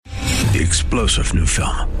the explosive new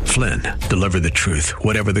film, Flynn, deliver the truth,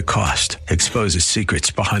 whatever the cost, exposes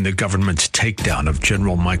secrets behind the government's takedown of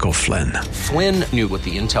General Michael Flynn. Flynn knew what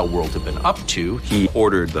the intel world had been up to. He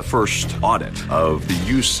ordered the first audit of the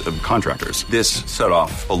use of contractors. This set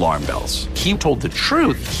off alarm bells. He told the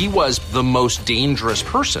truth. He was the most dangerous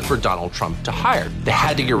person for Donald Trump to hire. They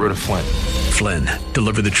had to get rid of Flynn. Flynn,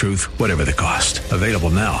 deliver the truth, whatever the cost. Available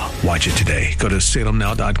now. Watch it today. Go to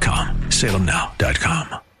salemnow.com.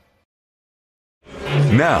 salemnow.com.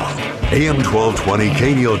 Now, AM 1220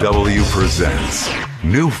 KDOW presents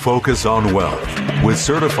New Focus on Wealth with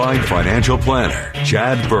certified financial planner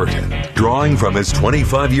Chad Burton, drawing from his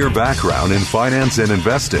 25-year background in finance and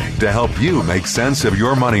investing to help you make sense of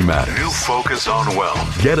your money matters. New Focus on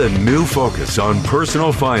Wealth. Get a new focus on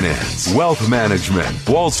personal finance, wealth management,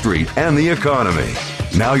 Wall Street, and the economy.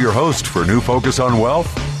 Now your host for New Focus on Wealth,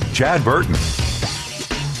 Chad Burton.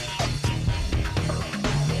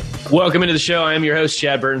 Welcome into the show. I am your host,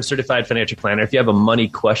 Chad Burton, certified financial planner. If you have a money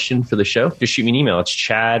question for the show, just shoot me an email. It's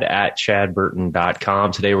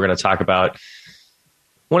chad@chadburton.com. Today, we're going to talk about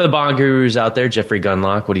one of the bond gurus out there, Jeffrey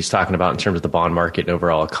Gundlach, what he's talking about in terms of the bond market and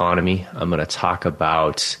overall economy. I'm going to talk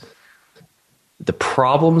about the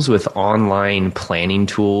problems with online planning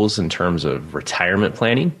tools in terms of retirement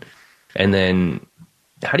planning. And then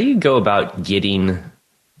how do you go about getting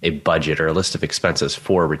a budget or a list of expenses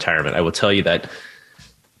for retirement? I will tell you that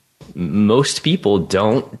most people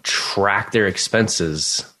don't track their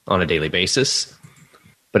expenses on a daily basis,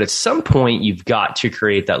 but at some point you've got to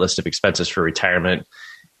create that list of expenses for retirement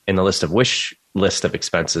and the list of wish list of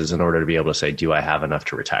expenses in order to be able to say, do I have enough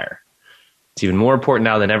to retire? It's even more important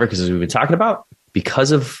now than ever because, as we've been talking about,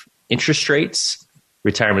 because of interest rates,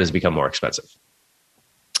 retirement has become more expensive.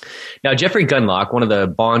 Now, Jeffrey Gundlach, one of the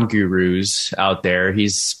bond gurus out there,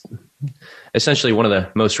 he's essentially one of the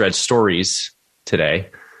most read stories today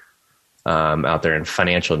out there in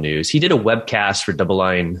financial news. He did a webcast for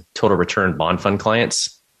DoubleLine Total Return Bond Fund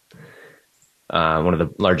clients, one of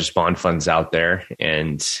the largest bond funds out there.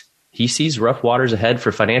 And he sees rough waters ahead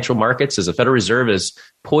for financial markets as the Federal Reserve is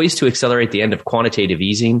poised to accelerate the end of quantitative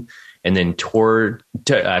easing and then turn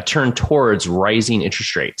towards rising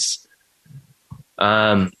interest rates.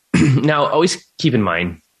 Now, always keep in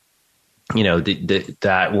mind, you know,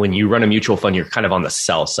 that when you run a mutual fund, you're kind of on the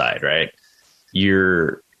sell side, right?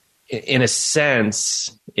 You're, in a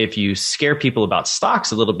sense, if you scare people about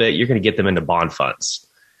stocks a little bit, you're going to get them into bond funds.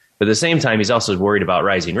 But at the same time, he's also worried about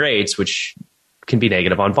rising rates, which can be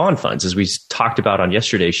negative on bond funds. As we talked about on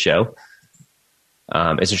yesterday's show,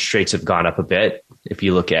 as interest rates have gone up a bit, if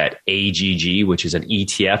you look at AGG, which is an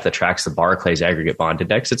ETF that tracks the Barclays Aggregate Bond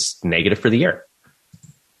Index, it's negative for the year.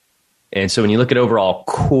 And so when you look at overall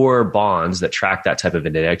core bonds that track that type of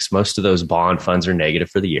index, most of those bond funds are negative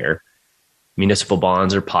for the year. Municipal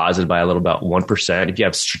bonds are positive by a little about 1%. If you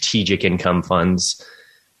have strategic income funds,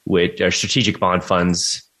 which are strategic bond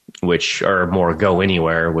funds, which are more go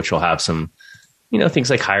anywhere, which will have some, you know, things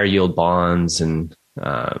like higher yield bonds and,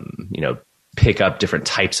 you know, pick up different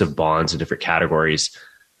types of bonds in different categories,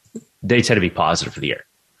 they tend to be positive for the year.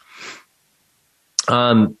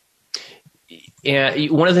 And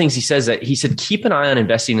one of the things he said, keep an eye on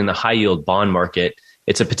investing in the high yield bond market.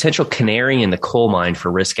 It's a potential canary in the coal mine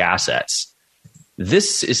for risk assets.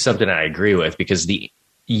 This is something I agree with because the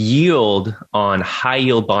yield on high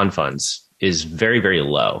yield bond funds is very, very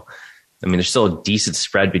low. I mean, there's still a decent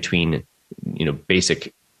spread between, you know,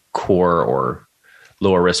 basic core or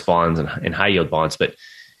lower risk bonds and high yield bonds. But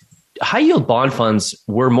high yield bond funds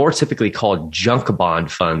were more typically called junk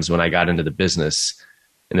bond funds when I got into the business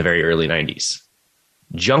in the very early 90s.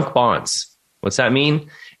 Junk bonds. What's that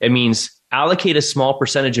mean? It means allocate a small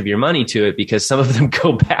percentage of your money to it because some of them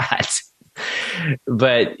go bad.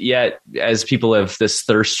 But yet, as people have this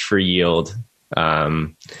thirst for yield,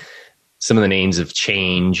 some of the names have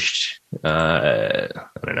changed. I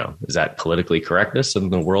don't know. Is that politically correctness in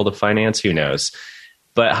the world of finance? Who knows?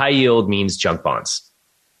 But high yield means junk bonds,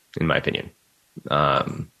 in my opinion.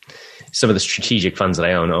 Some of the strategic funds that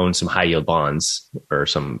I own some high yield bonds or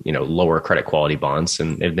some, you know, lower credit quality bonds,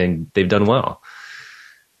 and they've done well.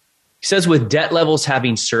 He says, with debt levels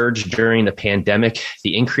having surged during the pandemic,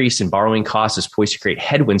 the increase in borrowing costs is poised to create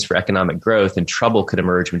headwinds for economic growth, and trouble could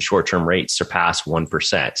emerge when short-term rates surpass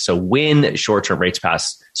 1%. So when short-term rates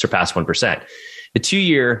surpass 1%, the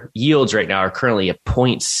 2-year yields right now are currently at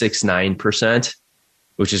 0.69%,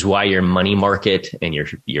 which is why your money market and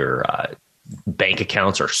your bank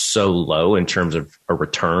accounts are so low in terms of a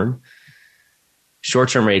return.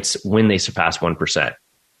 Short-term rates, when they surpass 1%.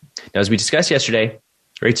 Now, as we discussed yesterday,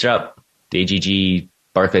 rates are up. The AGG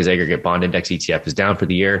Barclays Aggregate Bond Index ETF is down for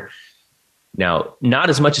the year. Now, not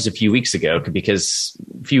as much as a few weeks ago, because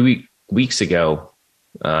a few weeks ago,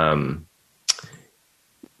 we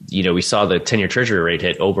saw the 10-year treasury rate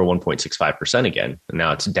hit over 1.65% again, and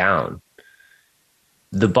now it's down.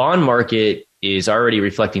 The bond market is already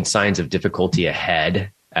reflecting signs of difficulty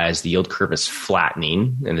ahead as the yield curve is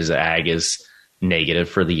flattening and as the ag is negative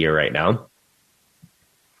for the year right now.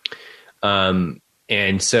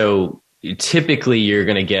 And so typically you're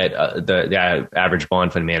going to get the average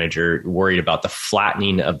bond fund manager worried about the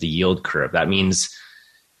flattening of the yield curve. That means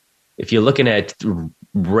if you're looking at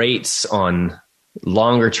rates on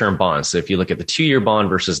longer term bonds, so if you look at the 2-year bond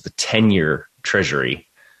versus the 10-year treasury,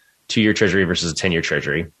 2-year treasury versus a 10-year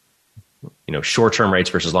treasury, short-term rates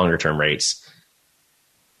versus longer-term rates,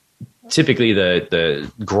 typically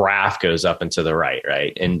the graph goes up and to the right?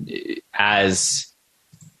 And as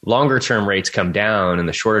longer-term rates come down and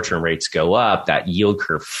the shorter-term rates go up, that yield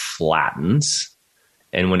curve flattens.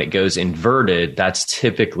 And when it goes inverted, that's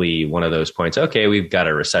typically one of those points, okay, we've got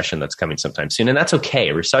a recession that's coming sometime soon. And that's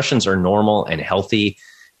okay. Recessions are normal and healthy.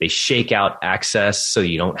 They shake out access so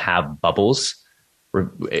you don't have bubbles.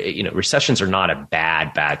 Recessions are not a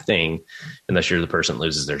bad thing unless you're the person that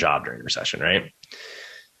loses their job during a recession, right?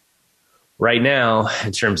 Right now,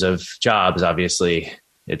 in terms of jobs, obviously,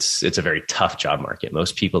 it's a very tough job market.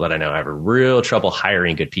 Most people that I know have a real trouble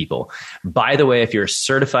hiring good people. By the way, if you're a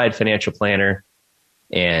certified financial planner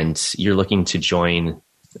and you're looking to join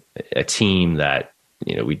a team that,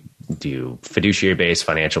 we do fiduciary-based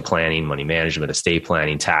financial planning, money management, estate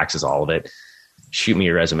planning, taxes, all of it, shoot me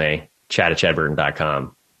your resume,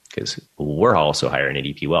 chad@chadburton.com, because we're also hiring at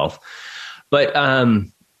EP Wealth. But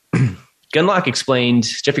Jeffrey Gundlach explained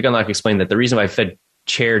that the reason why Fed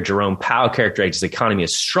Chair Jerome Powell characterized the economy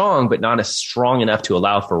as strong, but not as strong enough to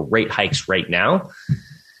allow for rate hikes right now,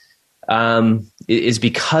 is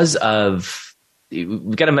because of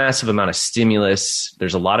we've got a massive amount of stimulus.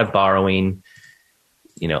 There's a lot of borrowing.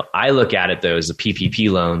 I look at it though as the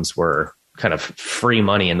PPP loans were kind of free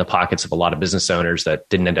money in the pockets of a lot of business owners that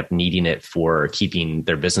didn't end up needing it for keeping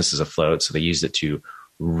their businesses afloat. So they used it to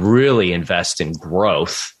really invest in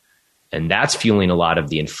growth. And that's fueling a lot of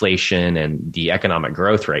the inflation and the economic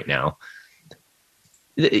growth right now.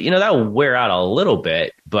 That will wear out a little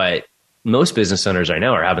bit, but most business owners I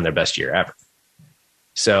know are having their best year ever.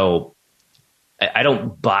 So I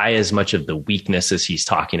don't buy as much of the weakness as he's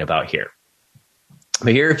talking about here.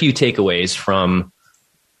 But here are a few takeaways from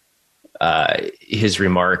his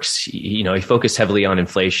remarks. He focused heavily on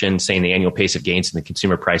inflation, saying the annual pace of gains in the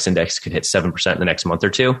consumer price index could hit 7% in the next month or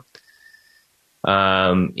two.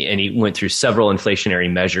 And he went through several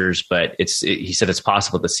inflationary measures, but he said it's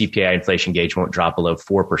possible the CPI inflation gauge won't drop below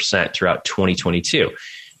 4% throughout 2022.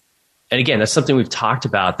 And again, that's something we've talked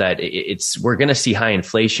about, that we're going to see high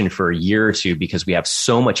inflation for a year or two because we have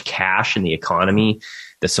so much cash in the economy.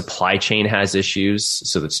 The supply chain has issues.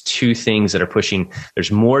 So that's two things that are pushing.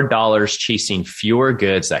 There's more dollars chasing fewer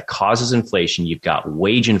goods. That causes inflation. You've got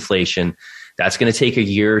wage inflation. That's going to take a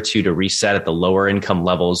year or two to reset at the lower income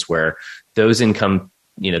levels where those income,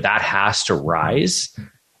 that has to rise,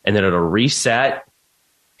 and then it'll reset.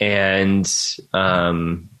 And,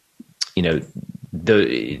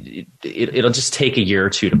 it'll just take a year or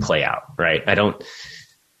two to play out, right?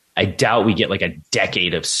 I doubt we get like a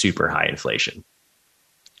decade of super high inflation.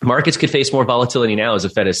 Markets could face more volatility now, as the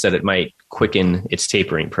Fed has said it might quicken its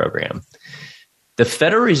tapering program. The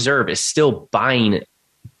Federal Reserve is still buying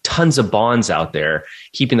tons of bonds out there,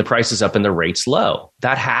 keeping the prices up and the rates low.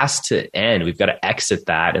 That has to end. We've got to exit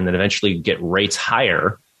that and then eventually get rates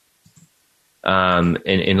higher and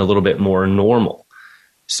a little bit more normal.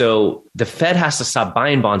 So the Fed has to stop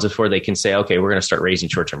buying bonds before they can say, okay, we're going to start raising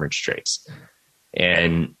short-term interest rates.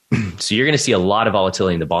 And so you're going to see a lot of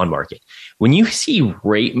volatility in the bond market. When you see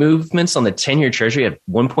rate movements on the 10-year treasury at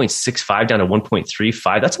 1.65 down to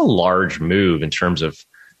 1.35, that's a large move in terms of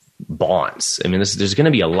bonds. I mean, there's going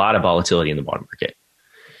to be a lot of volatility in the bond market.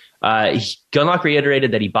 Gundlach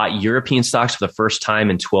reiterated that he bought European stocks for the first time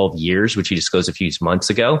in 12 years, which he disclosed a few months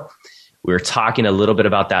ago. We were talking a little bit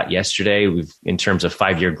about that yesterday. In terms of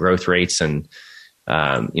 5-year growth rates and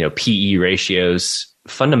PE ratios.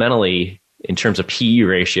 Fundamentally, in terms of PE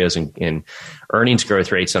ratios and earnings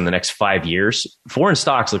growth rates on the next 5 years, foreign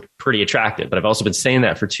stocks look pretty attractive. But I've also been saying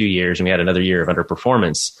that for 2 years, and we had another year of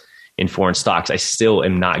underperformance in foreign stocks. I still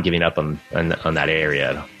am not giving up on that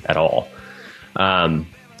area at all.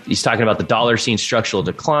 He's talking about the dollar seeing structural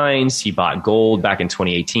declines. He bought gold back in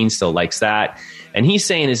 2018, still likes that. And he's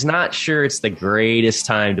saying is not sure it's the greatest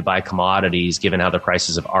time to buy commodities given how the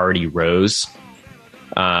prices have already rose.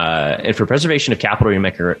 And for preservation of capital, we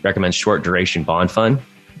recommend short duration bond fund.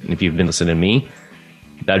 And if you've been listening to me,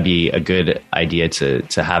 that'd be a good idea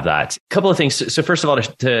to have that. A couple of things. So first of all,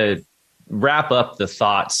 to wrap up the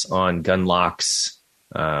thoughts on Gunlock's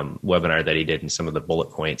webinar that he did and some of the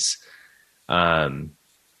bullet points,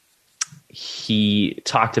 he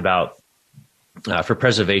talked about for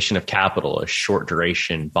preservation of capital, a short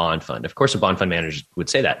duration bond fund. Of course, a bond fund manager would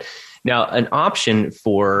say that. Now, an option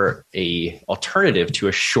for a alternative to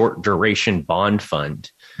a short duration bond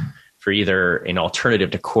fund for either an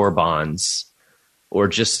alternative to core bonds or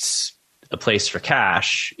just a place for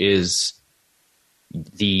cash is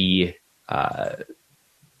the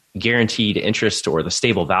guaranteed interest or the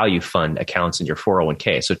stable value fund accounts in your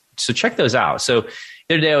 401k. So check those out. So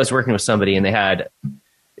the other day I was working with somebody and they had,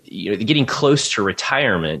 getting close to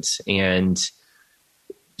retirement. And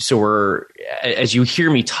so as you hear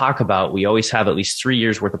me talk about, we always have at least 3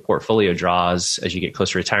 years worth of portfolio draws as you get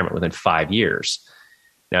close to retirement within 5 years.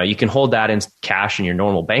 Now you can hold that in cash in your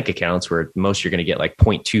normal bank accounts where most you're going to get like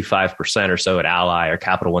 0.25% or so at Ally or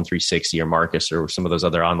Capital One 360 or Marcus or some of those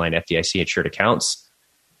other online FDIC insured accounts.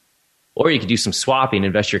 Or you could do some swapping,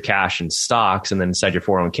 invest your cash in stocks, and then inside your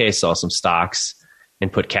 401k, sell some stocks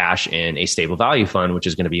and put cash in a stable value fund, which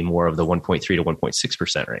is going to be more of the 1.3 to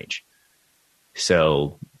 1.6% range.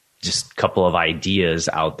 So just a couple of ideas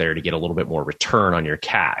out there to get a little bit more return on your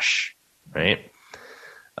cash, right?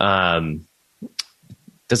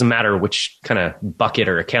 Doesn't matter which kind of bucket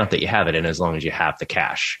or account that you have it in, as long as you have the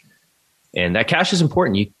cash. And that cash is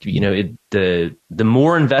important. The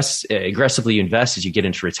more aggressively you invest as you get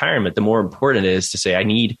into retirement, the more important it is to say, I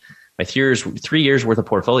need my 3 years worth of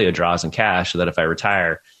portfolio draws in cash so that if I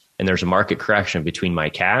retire and there's a market correction between my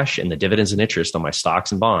cash and the dividends and interest on my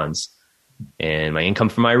stocks and bonds and my income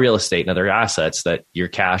from my real estate and other assets, that your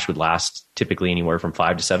cash would last typically anywhere from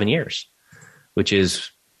 5 to 7 years, which is,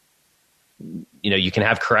 you can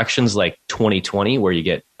have corrections like 2020 where you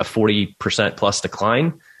get a 40% plus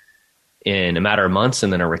decline in a matter of months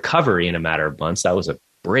and then a recovery in a matter of months. That was a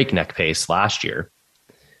breakneck pace last year.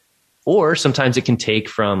 Or sometimes it can take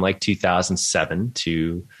from like 2007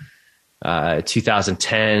 to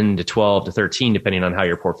 2010 to 12 to 13, depending on how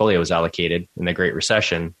your portfolio was allocated in the Great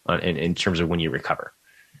Recession in terms of when you recover.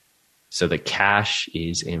 So the cash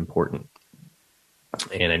is important.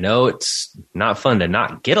 And I know it's not fun to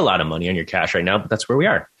not get a lot of money on your cash right now, but that's where we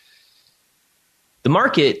are. The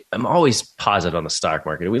market, I'm always positive on the stock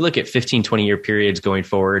market. If we look at 15, 20-year periods going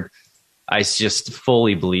forward, I just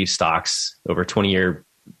fully believe stocks over 20-year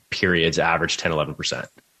periods average 10, 11%.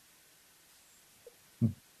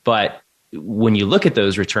 But when you look at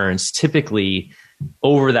those returns, typically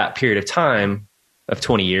over that period of time of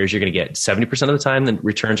 20 years, you're going to get 70% of the time the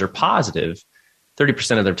returns are positive,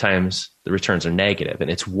 30% of the times the returns are negative.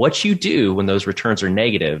 And it's what you do when those returns are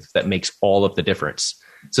negative that makes all of the difference.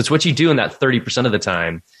 So it's what you do in that 30% of the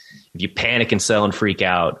time. If you panic and sell and freak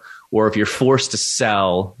out, or if you're forced to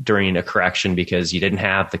sell during a correction because you didn't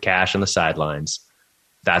have the cash on the sidelines,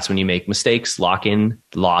 that's when you make mistakes, lock in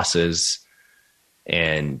losses,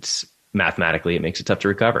 and mathematically it makes it tough to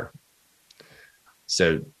recover.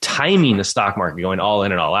 So timing the stock market going all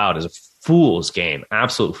in and all out is a fool's game,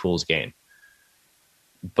 absolute fool's game.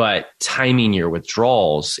 But timing your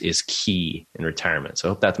withdrawals is key in retirement. So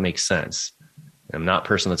I hope that makes sense. I'm not a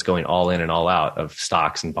person that's going all in and all out of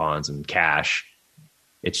stocks and bonds and cash.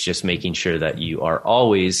 It's just making sure that you are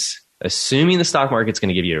always assuming the stock market's going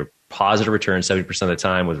to give you a positive return 70% of the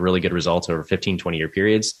time with really good results over 15, 20-year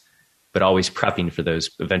periods, but always prepping for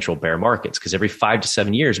those eventual bear markets. Because every 5 to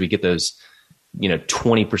 7 years, we get those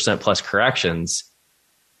 20% plus corrections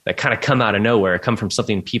that kind of come out of nowhere, come from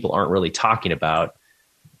something people aren't really talking about.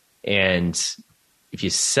 And if you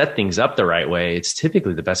set things up the right way, it's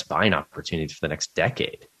typically the best buying opportunity for the next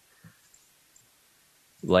decade.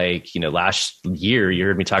 Like, last year, you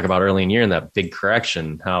heard me talk about early in the year in that big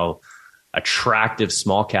correction, how attractive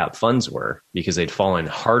small cap funds were because they'd fallen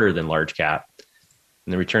harder than large cap.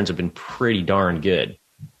 And the returns have been pretty darn good,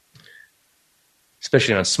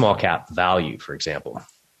 especially on small cap value, for example.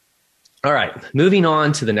 All right, moving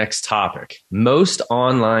on to the next topic. Most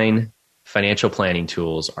online financial planning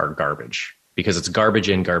tools are garbage because it's garbage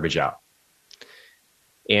in, garbage out.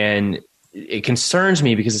 And it concerns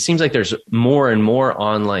me because it seems like there's more and more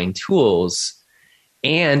online tools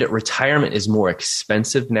and retirement is more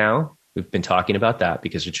expensive now. We've been talking about that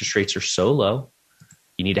because interest rates are so low.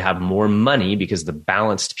 You need to have more money because the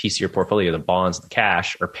balanced piece of your portfolio, the bonds, the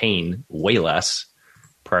cash, are paying way less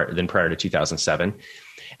than prior to 2007.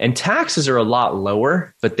 And taxes are a lot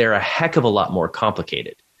lower, but they're a heck of a lot more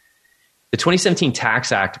complicated. The 2017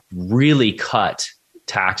 Tax Act really cut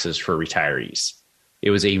taxes for retirees. It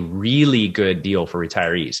was a really good deal for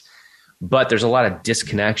retirees, but there's a lot of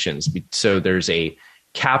disconnections. So there's a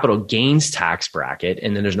capital gains tax bracket,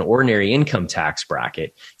 and then there's an ordinary income tax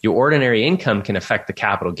bracket. Your ordinary income can affect the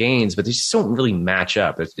capital gains, but they just don't really match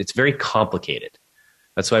up. It's very complicated.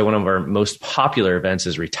 That's why one of our most popular events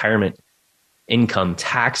is retirement income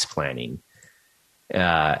tax planning,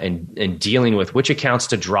 and dealing with which accounts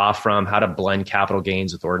to draw from, how to blend capital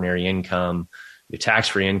gains with ordinary income, your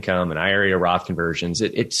tax-free income, and IRA to Roth conversions.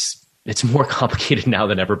 It's more complicated now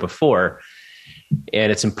than ever before.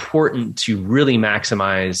 And it's important to really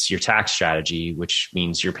maximize your tax strategy, which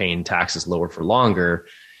means you're paying taxes lower for longer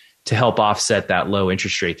to help offset that low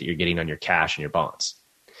interest rate that you're getting on your cash and your bonds.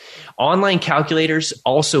 Online calculators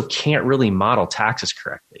also can't really model taxes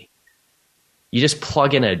correctly. You just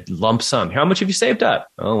plug in a lump sum. How much have you saved up?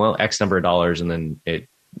 Oh, well, X number of dollars, and then it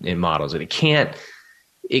models it. It can't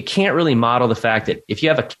really model the fact that if you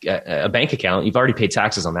have a bank account, you've already paid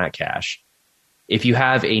taxes on that cash. If you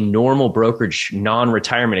have a normal brokerage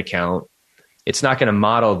non-retirement account, it's not going to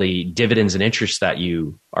model the dividends and interest that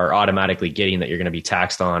you are automatically getting that you're going to be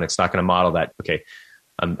taxed on. It's not going to model that, okay,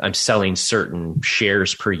 I'm selling certain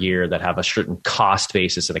shares per year that have a certain cost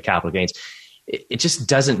basis of the capital gains. It just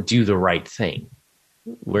doesn't do the right thing.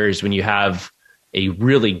 Whereas when you have a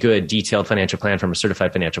really good detailed financial plan from a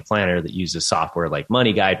certified financial planner that uses software like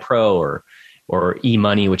Money Guide Pro or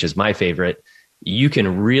eMoney, which is my favorite, you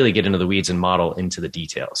can really get into the weeds and model into the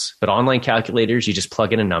details. But online calculators, you just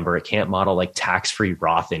plug in a number. It can't model like tax-free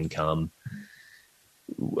Roth income.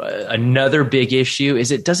 Another big issue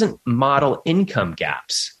is it doesn't model income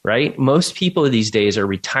gaps, right? Most people these days are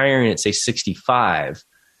retiring at, say, 65,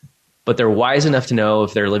 but they're wise enough to know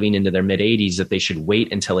if they're living into their mid-80s that they should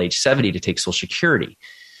wait until age 70 to take Social Security.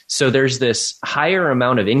 So there's this higher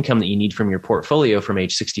amount of income that you need from your portfolio from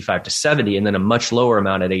age 65 to 70, and then a much lower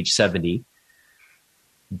amount at age 70.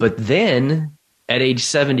 But then at age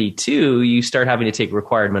 72, you start having to take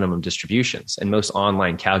required minimum distributions. And most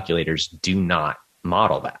online calculators do not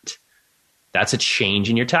model that. That's a change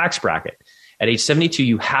in your tax bracket. At age 72,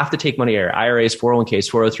 you have to take money out of IRAs, 401ks,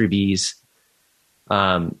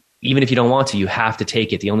 403bs. Even if you don't want to, you have to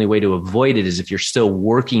take it. The only way to avoid it is if you're still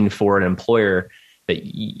working for an employer that,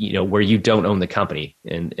 where you don't own the company,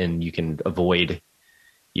 and you can avoid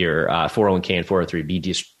your 401k and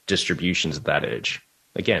 403b distributions at that age.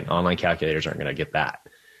 Again, online calculators aren't going to get that.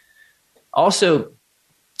 Also,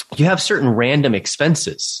 you have certain random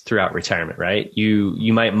expenses throughout retirement, right?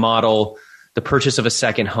 You might model the purchase of a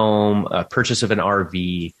second home, a purchase of an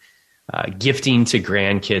RV, gifting to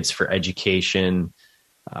grandkids for education.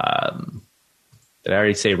 Did I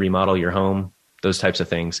already say remodel your home? Those types of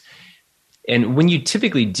things. And when you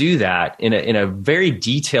typically do that in a very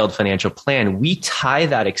detailed financial plan, we tie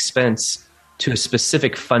that expense to a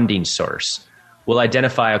specific funding source. We'll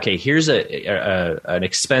identify, okay, here's an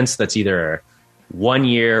expense that's either 1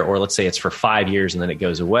 year, or let's say it's for 5 years and then it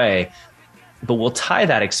goes away. But we'll tie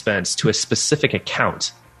that expense to a specific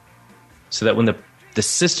account so that when the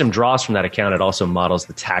system draws from that account, it also models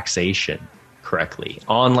the taxation correctly.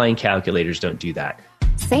 Online calculators don't do that.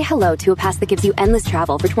 Say hello to a pass that gives you endless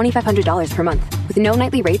travel for $2,500 per month with no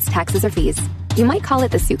nightly rates, taxes, or fees. You might call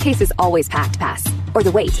it the suitcase is always packed pass, or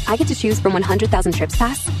the wait, I get to choose from 100,000 trips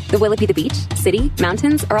pass, the will it be the beach, city,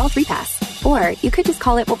 mountains, or all three pass. Or you could just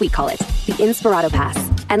call it what we call it, the Inspirato Pass.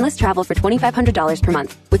 Endless travel for $2,500 per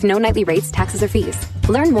month with no nightly rates, taxes, or fees.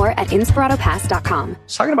 Learn more at inspiratopass.com. I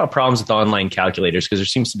was talking about problems with online calculators because there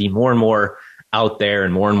seems to be more and more out there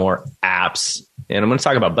and more apps. And I'm going to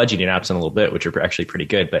talk about budgeting apps in a little bit, which are actually pretty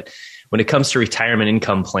good. But when it comes to retirement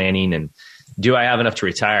income planning and do I have enough to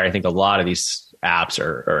retire, I think a lot of these apps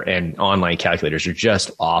and online calculators are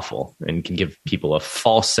just awful and can give people a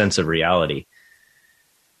false sense of reality.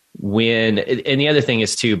 And the other thing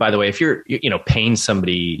is too, by the way, if you're paying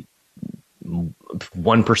somebody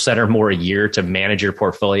 1% or more a year to manage your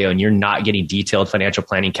portfolio and you're not getting detailed financial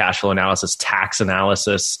planning, cash flow analysis, tax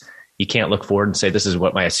analysis, you can't look forward and say, this is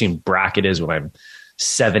what my assumed bracket is when I'm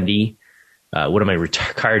 70. What do my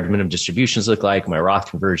required minimum distributions look like? My Roth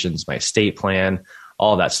conversions, my estate plan,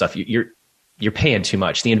 all that stuff. You're paying too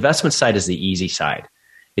much. The investment side is the easy side.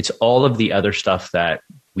 It's all of the other stuff that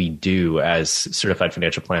we do as certified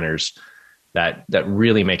financial planners that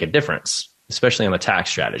really make a difference, especially on the tax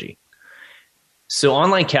strategy. So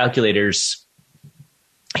online calculators,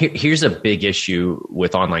 here's a big issue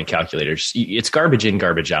with online calculators. It's garbage in,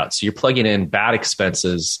 garbage out. So you're plugging in bad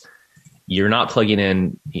expenses. You're not plugging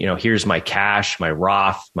in, here's my cash, my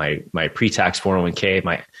Roth, my pre-tax 401k,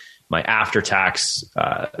 my after-tax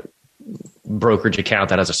brokerage account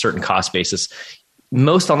that has a certain cost basis.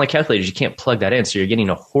 Most online calculators, you can't plug that in. So you're getting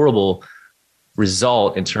a horrible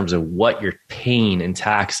result in terms of what you're paying in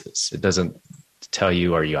taxes. It doesn't tell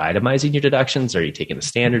you, are you itemizing your deductions? Are you taking the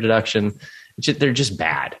standard deduction? They're just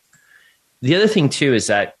bad. The other thing too is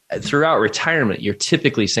that throughout retirement, you're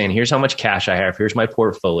typically saying, here's how much cash I have. Here's my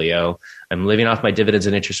portfolio. I'm living off my dividends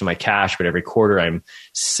and interest on my cash, but every quarter I'm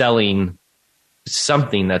selling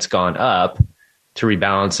something that's gone up to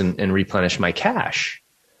rebalance and replenish my cash.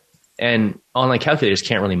 And online calculators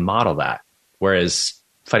can't really model that. Whereas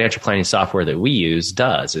financial planning software that we use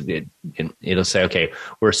does. It'll say, okay,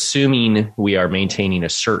 we're assuming we are maintaining a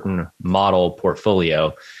certain model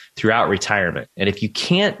portfolio throughout retirement. And if you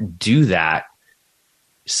can't do that,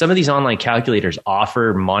 some of these online calculators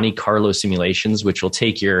offer Monte Carlo simulations, which will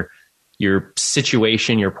take your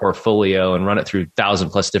situation, your portfolio, and run it through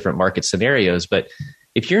 1,000+ different market scenarios. But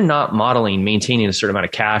if you're not modeling maintaining a certain amount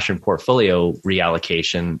of cash and portfolio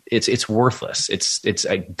reallocation, it's worthless. It's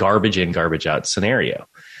a garbage in, garbage out scenario.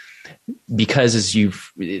 Because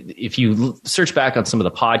if you search back on some of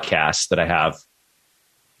the podcasts that I have,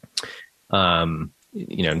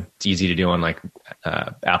 it's easy to do on like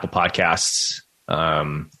Apple Podcasts.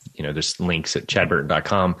 There's links at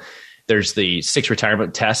chadburton.com. There's the 6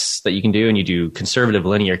 retirement tests that you can do, and you do conservative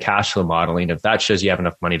linear cash flow modeling. If that shows you have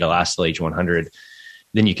enough money to last till age 100,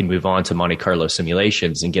 then you can move on to Monte Carlo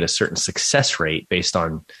simulations and get a certain success rate based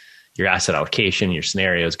on your asset allocation, your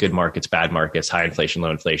scenarios, good markets, bad markets, high inflation,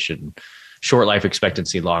 low inflation, short life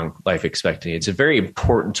expectancy, long life expectancy. It's very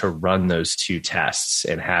important to run those 2 tests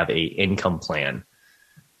and have a income plan.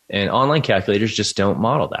 And online calculators just don't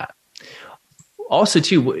model that. Also,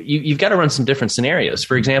 too, you've got to run some different scenarios.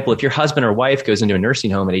 For example, if your husband or wife goes into a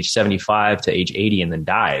nursing home at age 75 to age 80 and then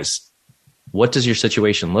dies, what does your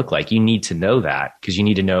situation look like? You need to know that, because you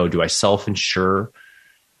need to know, do I self-insure?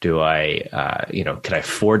 Do I, can I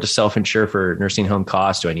afford to self-insure for nursing home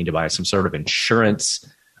costs? Do I need to buy some sort of insurance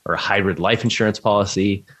or a hybrid life insurance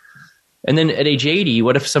policy? And then at age 80,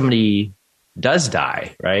 what if somebody does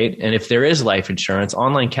die, right? And if there is life insurance,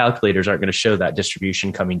 online calculators aren't going to show that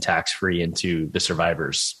distribution coming tax-free into the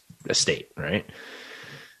survivor's estate, right?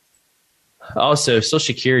 Also, Social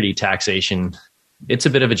Security taxation, it's a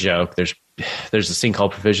bit of a joke. There's this thing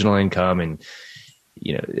called provisional income, and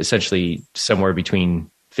essentially somewhere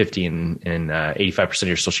between 50 and 85% of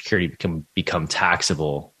your Social Security can become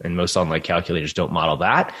taxable, and most online calculators don't model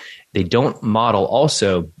that. They don't model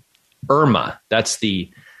also IRMA. That's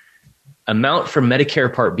the amount for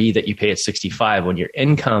Medicare Part B that you pay at 65. When your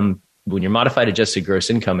modified adjusted gross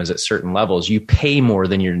income is at certain levels, you pay more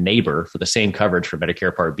than your neighbor for the same coverage for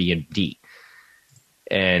Medicare Part B and D.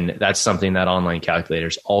 And that's something that online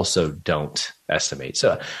calculators also don't estimate.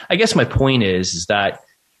 So I guess my point is that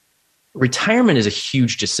retirement is a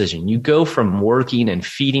huge decision. You go from working and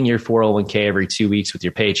feeding your 401k every 2 weeks with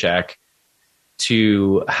your paycheck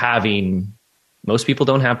to having, most people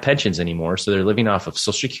don't have pensions anymore. So they're living off of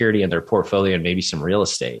Social Security and their portfolio and maybe some real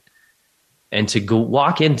estate. And to go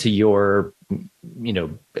walk into your,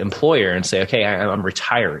 employer and say, okay, I'm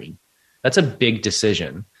retiring. That's a big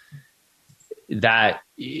decision. That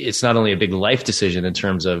it's not only a big life decision in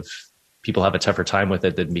terms of people have a tougher time with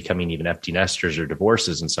it than becoming even empty nesters or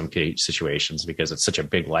divorces in some situations, because it's such a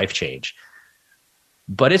big life change.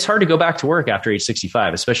 But it's hard to go back to work after age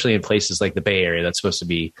 65, especially in places like the Bay Area that's supposed to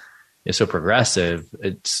be so progressive.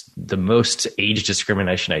 It's the most age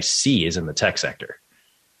discrimination I see is in the tech sector.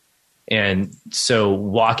 And so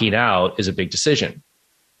walking out is a big decision.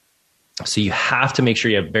 So you have to make sure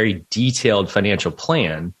you have a very detailed financial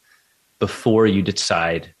plan before you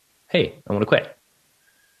decide, hey, I want to quit.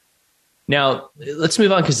 Now, let's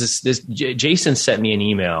move on, because this Jason sent me an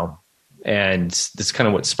email, and this is kind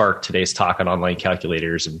of what sparked today's talk on online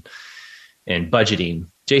calculators and budgeting.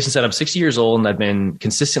 Jason said, I'm 60 years old and I've been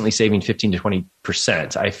consistently saving 15 to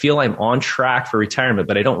 20%. I feel I'm on track for retirement,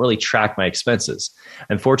 but I don't really track my expenses.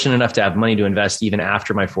 I'm fortunate enough to have money to invest even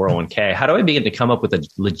after my 401k. How do I begin to come up with a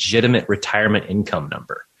legitimate retirement income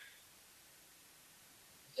number?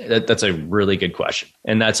 That's a really good question.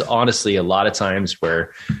 And that's honestly a lot of times when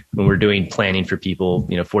we're doing planning for people,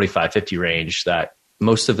 45, 50 range, that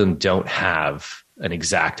most of them don't have an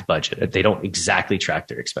exact budget. They don't exactly track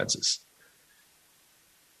their expenses.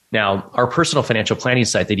 Now, our personal financial planning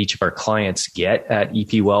site that each of our clients get at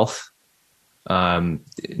EP Wealth,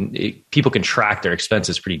 people can track their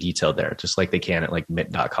expenses pretty detailed there, just like they can at like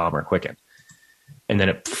Mint.com or Quicken. And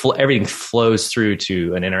then everything flows through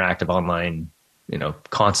to an interactive online,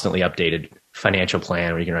 constantly updated financial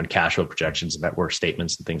plan where you can run cash flow projections and net worth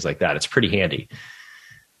statements and things like that. It's pretty handy.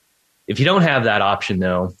 If you don't have that option,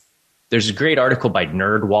 though, there's a great article by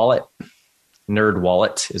NerdWallet.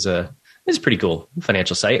 NerdWallet is a pretty cool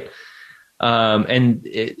financial site. And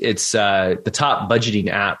it's the top budgeting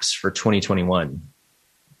apps for 2021.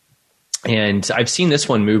 And I've seen this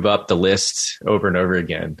one move up the list over and over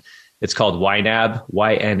again. It's called YNAB,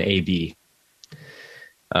 YNAB.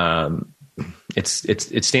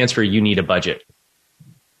 It stands for You Need a Budget.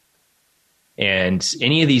 And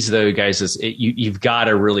any of these, though, guys, you've got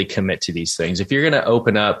to really commit to these things. If you're going to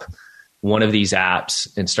open up one of these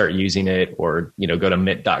apps and start using it, or go to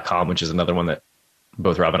mint.com, which is another one that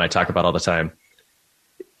both Rob and I talk about all the time,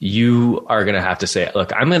 you are going to have to say,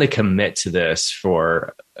 look, I'm going to commit to this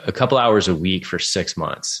for a couple hours a week for 6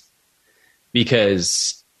 months,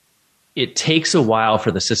 because it takes a while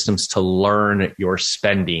for the systems to learn your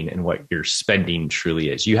spending and what your spending truly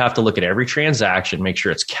is. You have to look at every transaction, make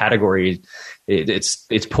sure it's category.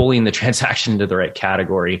 It's pulling the transaction into the right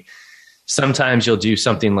category. Sometimes you'll do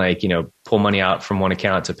something like, pull money out from one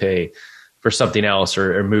account to pay for something else,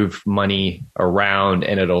 or move money around,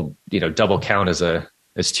 and it'll, double count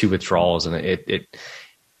as two withdrawals. And it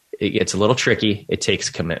gets a little tricky. It takes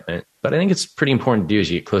commitment, but I think it's pretty important to do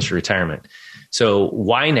as you get closer to retirement. So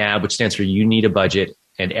YNAB, which stands for You Need a Budget,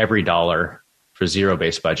 and Every Dollar for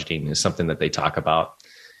zero-based budgeting, is something that they talk about.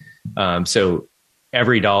 So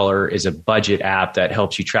Every Dollar is a budget app that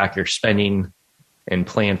helps you track your spending and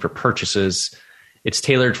plan for purchases. It's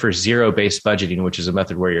tailored for zero-based budgeting, which is a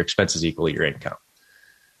method where your expenses equal your income.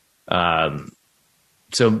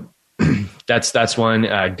 So that's one.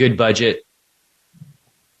 Good Budget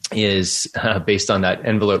is based on that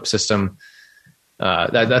envelope system.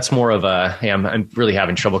 That's more of a, hey, I'm really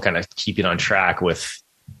having trouble kind of keeping on track with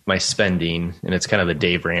my spending. And it's kind of the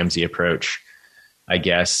Dave Ramsey approach, I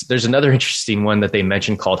guess. There's another interesting one that they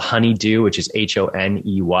mentioned called Honeydew, which is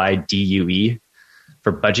HONEYDUE,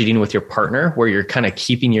 for budgeting with your partner, where you're kind of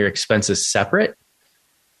keeping your expenses separate,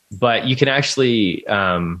 but you can actually,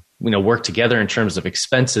 work together in terms of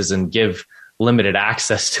expenses and give limited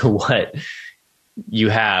access to what you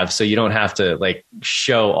have. So you don't have to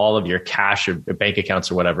show all of your cash or bank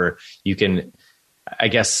accounts or whatever. You can, I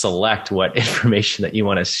guess, select what information that you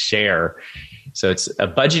want to share. So it's a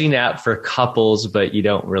budgeting app for couples, but you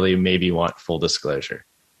don't really maybe want full disclosure.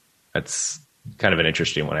 That's kind of an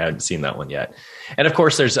interesting one. I haven't seen that one yet. And of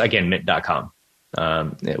course, there's, again, mint.com,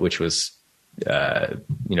 which was,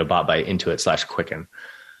 bought by Intuit/Quicken.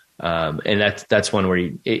 And that's one where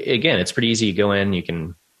again, it's pretty easy. You go in, you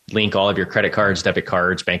can link all of your credit cards, debit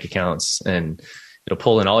cards, bank accounts, and it'll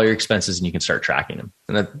pull in all your expenses, and you can start tracking them.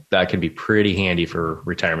 And that can be pretty handy for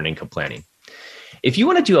retirement income planning. If you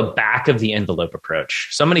want to do a back of the envelope approach,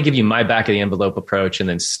 so I'm going to give you my back of the envelope approach, and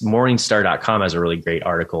then Morningstar.com has a really great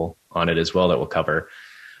article on it as well that we'll cover.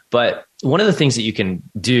 But one of the things that you can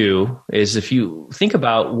do is, if you think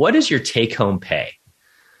about what is your take home pay,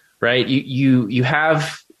 right? You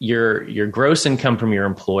have your gross income from your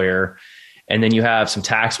employer, and then you have some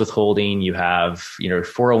tax withholding, you have,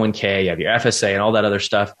 401k, you have your FSA and all that other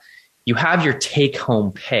stuff. You have your take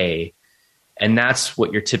home pay, and that's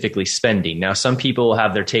what you're typically spending. Now, some people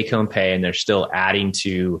have their take home pay and they're still adding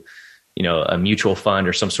to, a mutual fund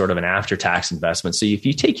or some sort of an after-tax investment. So if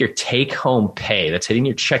you take your take home pay that's hitting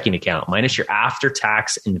your checking account minus your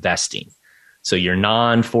after-tax investing, so your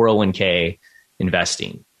non-401k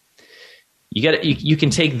investing, you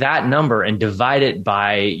can take that number and divide it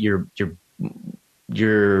by your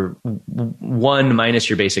one minus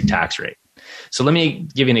your basic tax rate. So let me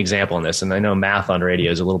give you an example on this. And I know math on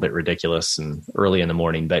radio is a little bit ridiculous and early in the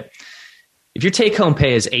morning, but if your take home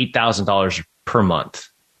pay is $8,000 per month,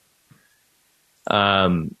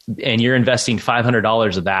 and you're investing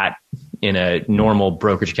 $500 of that in a normal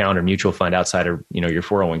brokerage account or mutual fund outside of, your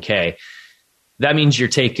 401k, that means your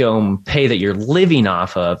take home pay that you're living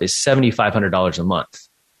off of is $7,500 a month.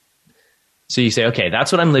 So you say, okay,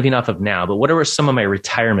 that's what I'm living off of now, but what are some of my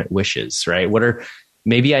retirement wishes, right?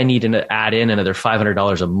 Maybe I need to add in another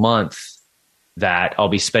 $500 a month that I'll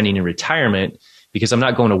be spending in retirement because I'm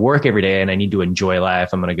not going to work every day and I need to enjoy life.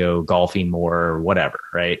 I'm going to go golfing more or whatever,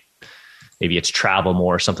 right? Maybe it's travel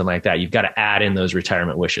more or something like that. You've got to add in those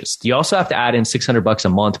retirement wishes. You also have to add in $600 a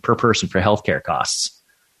month per person for healthcare costs,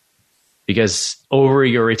 because over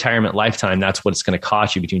your retirement lifetime, that's what it's going to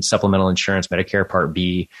cost you between supplemental insurance, Medicare Part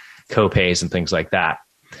B, co-pays, and things like that.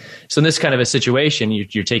 So in this kind of a situation,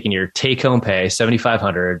 you're taking your take-home pay,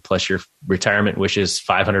 $7,500, plus your retirement wishes,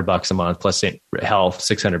 $500 a month, plus health,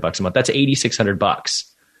 $600 a month. That's $8,600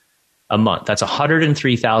 a month. That's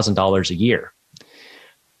 $103,000 a year.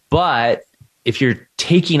 But if you're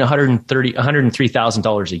taking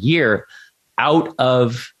 $103,000 a year out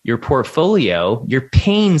of your portfolio, you're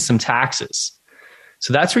paying some taxes.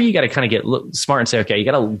 So that's where you got to kind of get smart and say, okay, you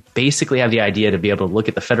got to basically have the idea to be able to look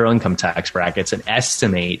at the federal income tax brackets and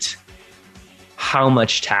estimate how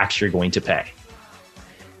much tax you're going to pay.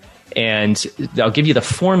 And I'll give you the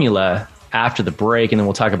formula after the break, and then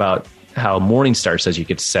we'll talk about how Morningstar says you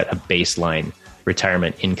could set a baseline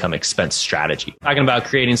retirement income expense strategy. Talking about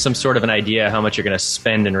creating some sort of an idea how much you're going to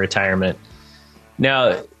spend in retirement.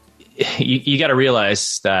 Now, you got to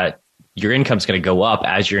realize that your income's going to go up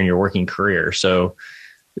as you're in your working career. So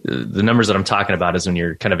the numbers that I'm talking about is when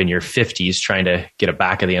you're kind of in your 50s trying to get a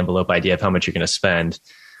back of the envelope idea of how much you're going to spend.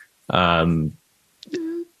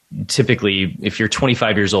 Typically, if you're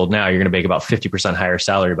 25 years old now, you're going to make about 50% higher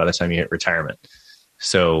salary by the time you hit retirement.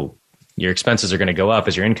 So your expenses are going to go up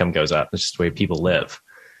as your income goes up. That's just the way people live.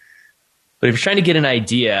 But if you're trying to get an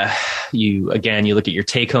idea, you look at your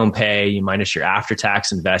take-home pay, you minus your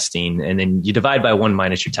after-tax investing, and then you divide by 1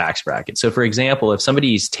 minus your tax bracket. So, for example, if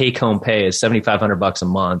somebody's take-home pay is $7,500 a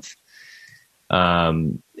month,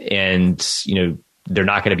 and they're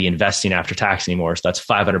not going to be investing after tax anymore, so that's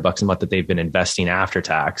 $500 a month that they've been investing after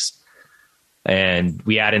tax, and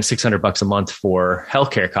we add in $600 a month for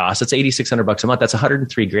healthcare costs, that's $8,600 a month. That's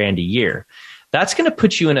 $103,000 a year. That's going to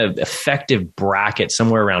put you in an effective bracket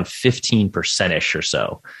somewhere around 15% or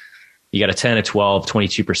so. You got a 10, a 12,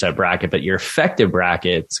 22% bracket, but your effective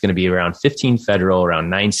bracket is going to be around 15 federal,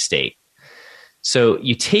 around 9 state. So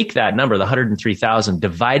you take that number, the 103,000,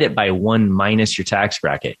 divide it by 1 minus your tax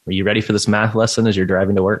bracket. Are you ready for this math lesson as you're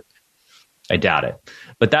driving to work? I doubt it.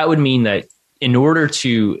 But that would mean that in order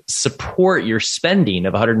to support your spending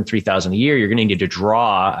of $103,000 a year, you're going to need to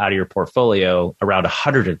draw out of your portfolio around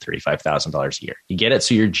 $135,000 a year. You get it?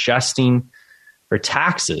 So you're adjusting for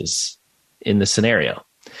taxes in the scenario.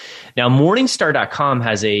 Now, Morningstar.com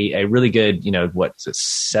has a really good,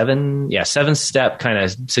 7-step kind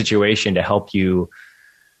of situation to help you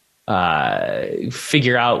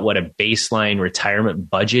figure out what a baseline retirement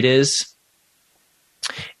budget is.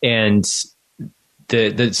 And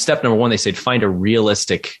the step number 1, they said, find a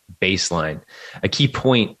realistic baseline. A key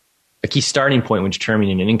starting point when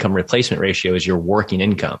determining an income replacement ratio is your working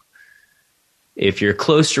income. If you're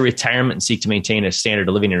close to retirement and seek to maintain a standard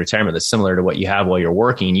of living in retirement that's similar to what you have while you're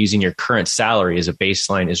working, using your current salary as a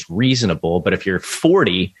baseline is reasonable. But if you're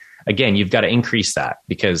 40, again, you've got to increase that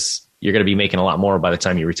because you're going to be making a lot more by the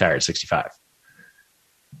time you retire at 65.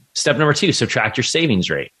 Step number 2, subtract your savings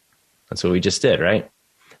rate. That's what we just did, right?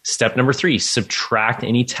 Step number 3, subtract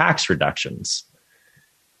any tax reductions.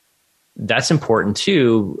 That's important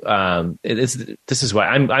too. This is why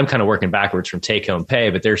I'm kind of working backwards from take-home pay,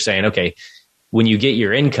 but they're saying, okay, when you get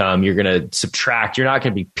your income, you're going to subtract. You're not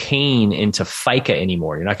going to be paying into FICA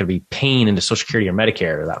anymore. You're not going to be paying into Social Security or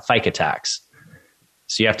Medicare or that FICA tax.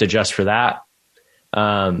 So you have to adjust for that.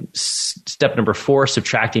 Step number 4,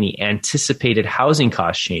 subtract any anticipated housing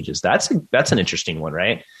cost changes. That's an interesting one,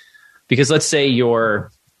 right? Because let's say you're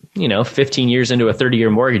 15 years into a 30-year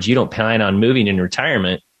mortgage, you don't plan on moving in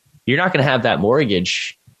retirement. You're not going to have that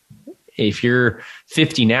mortgage. If you're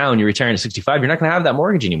 50 now and you're retiring at 65, you're not going to have that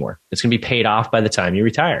mortgage anymore. It's going to be paid off by the time you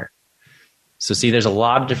retire. So see, there's a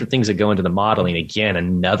lot of different things that go into the modeling. Again,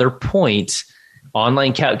 another point,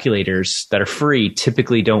 online calculators that are free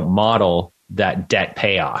typically don't model that debt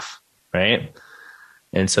payoff, right?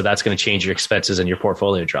 And so that's going to change your expenses and your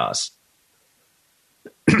portfolio draws.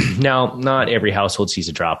 Now, not every household sees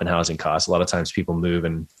a drop in housing costs. A lot of times people move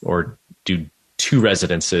or do 2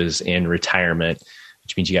 residences in retirement,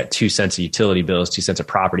 which means you got 2 cents of utility bills, 2 cents of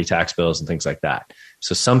property tax bills, and things like that.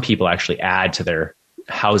 So some people actually add to their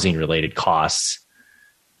housing related costs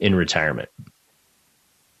in retirement.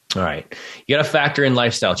 All right. You got to factor in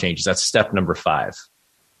lifestyle changes. That's step number 5,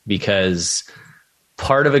 because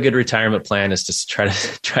part of a good retirement plan is to try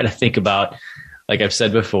to think about, like I've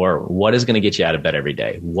said before, what is going to get you out of bed every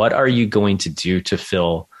day? What are you going to do to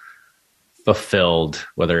feel fulfilled,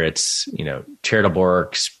 whether it's, charitable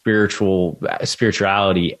work,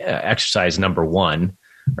 spirituality, exercise, number 1,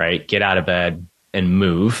 right? Get out of bed and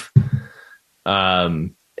move.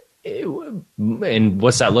 And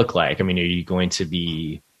what's that look like? I mean, are you going to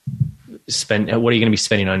be what are you going to be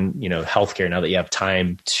spending on, healthcare now that you have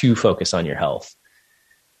time to focus on your health?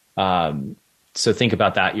 So think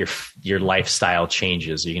about that. Your lifestyle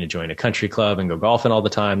changes. Are you going to join a country club and go golfing all the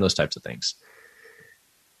time? Those types of things.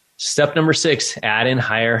 Step number 6, add in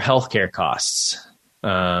higher healthcare costs.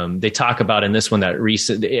 They talk about in this one that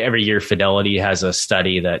every year Fidelity has a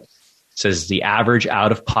study that says the average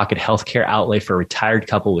out-of-pocket healthcare outlay for a retired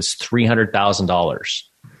couple was $300,000.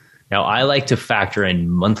 Now, I like to factor in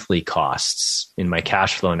monthly costs in my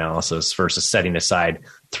cash flow analysis versus setting aside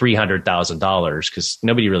 $300,000 because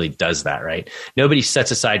nobody really does that, right? Nobody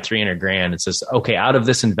sets aside $300,000 and says, okay, out of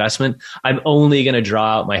this investment, I'm only going to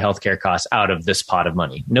draw out my healthcare costs out of this pot of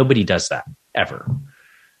money. Nobody does that ever.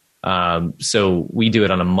 So we do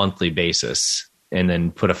it on a monthly basis. and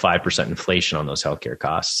then put a 5% inflation on those healthcare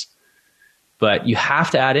costs. But you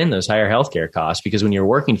have to add in those higher healthcare costs, because when you're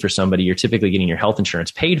working for somebody, you're typically getting your health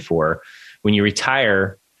insurance paid for. When you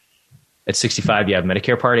retire at 65, you have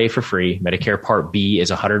Medicare Part A for free. Medicare Part B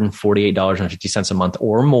is $148.50 a month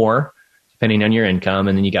or more, depending on your income.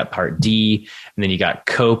 And then you got Part D, and then you got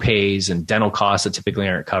co-pays and dental costs that typically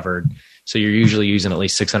aren't covered. So you're usually using at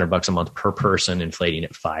least $600 a month per person, inflating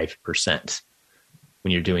at 5%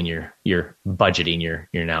 when you're doing your budgeting, your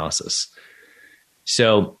analysis.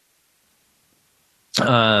 So,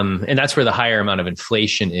 and that's where the higher amount of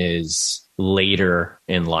inflation is later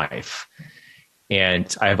in life.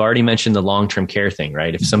 And I've already mentioned the long-term care thing,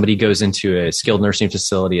 right? If somebody goes into a skilled nursing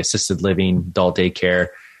facility, assisted living, adult daycare,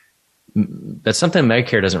 that's something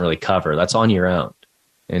Medicare doesn't really cover. That's on your own.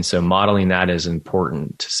 And so modeling that is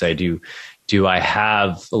important to say, do I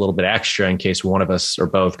have a little bit extra in case one of us or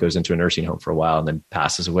both goes into a nursing home for a while and then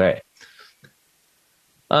passes away?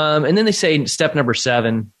 And then they say step number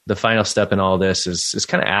 7, the final step in all this is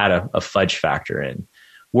kind of add a fudge factor in.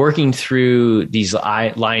 Working through these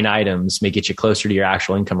line items may get you closer to your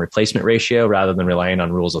actual income replacement ratio rather than relying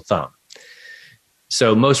on rules of thumb.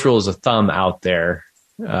 So most rules of thumb out there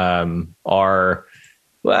are,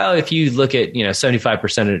 well, if you look at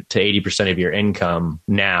 75% to 80% of your income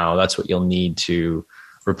now, that's what you'll need to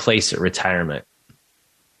replace at retirement.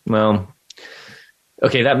 Well,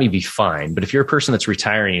 okay, that may be fine. But if you're a person that's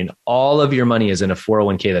retiring and all of your money is in a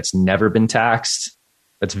 401k that's never been taxed,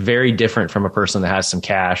 that's very different from a person that has some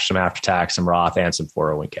cash, some after tax, some Roth, and some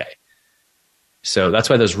 401k. So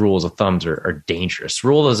that's why those rules of thumbs are dangerous.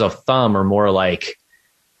 Rules of thumb are more like,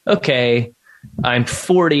 okay, I'm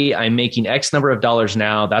 40, I'm making X number of dollars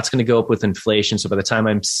now. That's going to go up with inflation. So by the time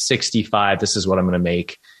I'm 65, this is what I'm going to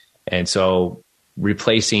make. And so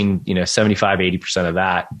replacing, 75, 80% of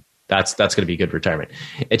that's going to be good retirement.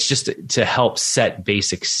 It's just to help set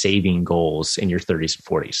basic saving goals in your 30s and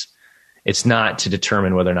 40s. It's not to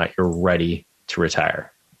determine whether or not you're ready to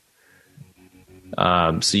retire.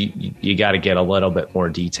 So you got to get a little bit more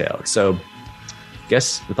detailed. So I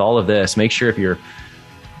guess with all of this, make sure if you're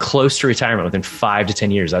close to retirement within 5 to 10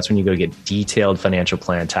 years, that's when you go get detailed financial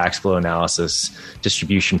plan, tax flow analysis,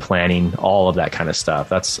 distribution planning, all of that kind of stuff.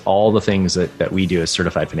 That's all the things that we do as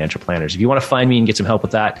certified financial planners. If you want to find me and get some help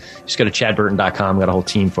with that, just go to chadburton.com. Got a whole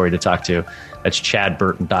team for you to talk to. That's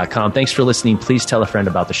chadburton.com. Thanks for listening. Please tell a friend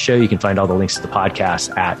about the show. You can find all the links to the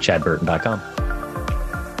podcast at chadburton.com.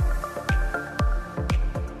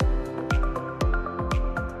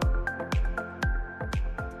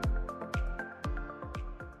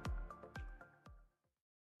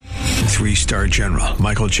 Three-star General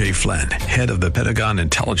Michael J. Flynn, head of the Pentagon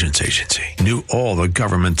Intelligence Agency, knew all the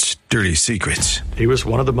government's dirty secrets. He was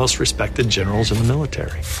one of the most respected generals in the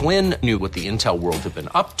military. Flynn knew what the intel world had been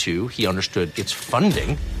up to. He understood its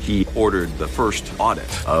funding. He ordered the first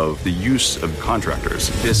audit of the use of contractors.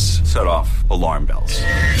 This set off alarm bells.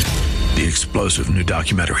 The explosive new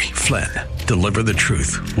documentary, Flynn, Deliver the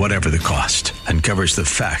Truth, Whatever the Cost, uncovers the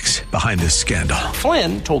facts behind this scandal.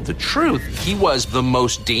 Flynn told the truth. He was the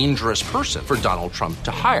most dangerous person for Donald Trump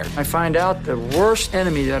to hire. I find out the worst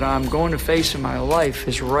enemy that I'm going to face in my life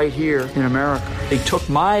is right here in America. They took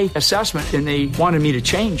my assessment and they wanted me to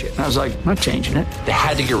change it. And I was like, I'm not changing it. They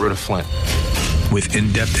had to get rid of Flynn. With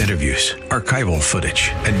in-depth interviews, archival footage,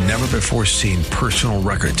 and never-before-seen personal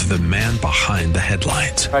records of the man behind the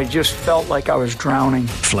headlines. I just felt like I was drowning.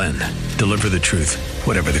 Flynn, Deliver the Truth,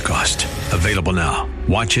 Whatever the Cost. Available now.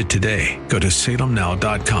 Watch it today. Go to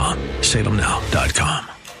salemnow.com.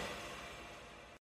 salemnow.com.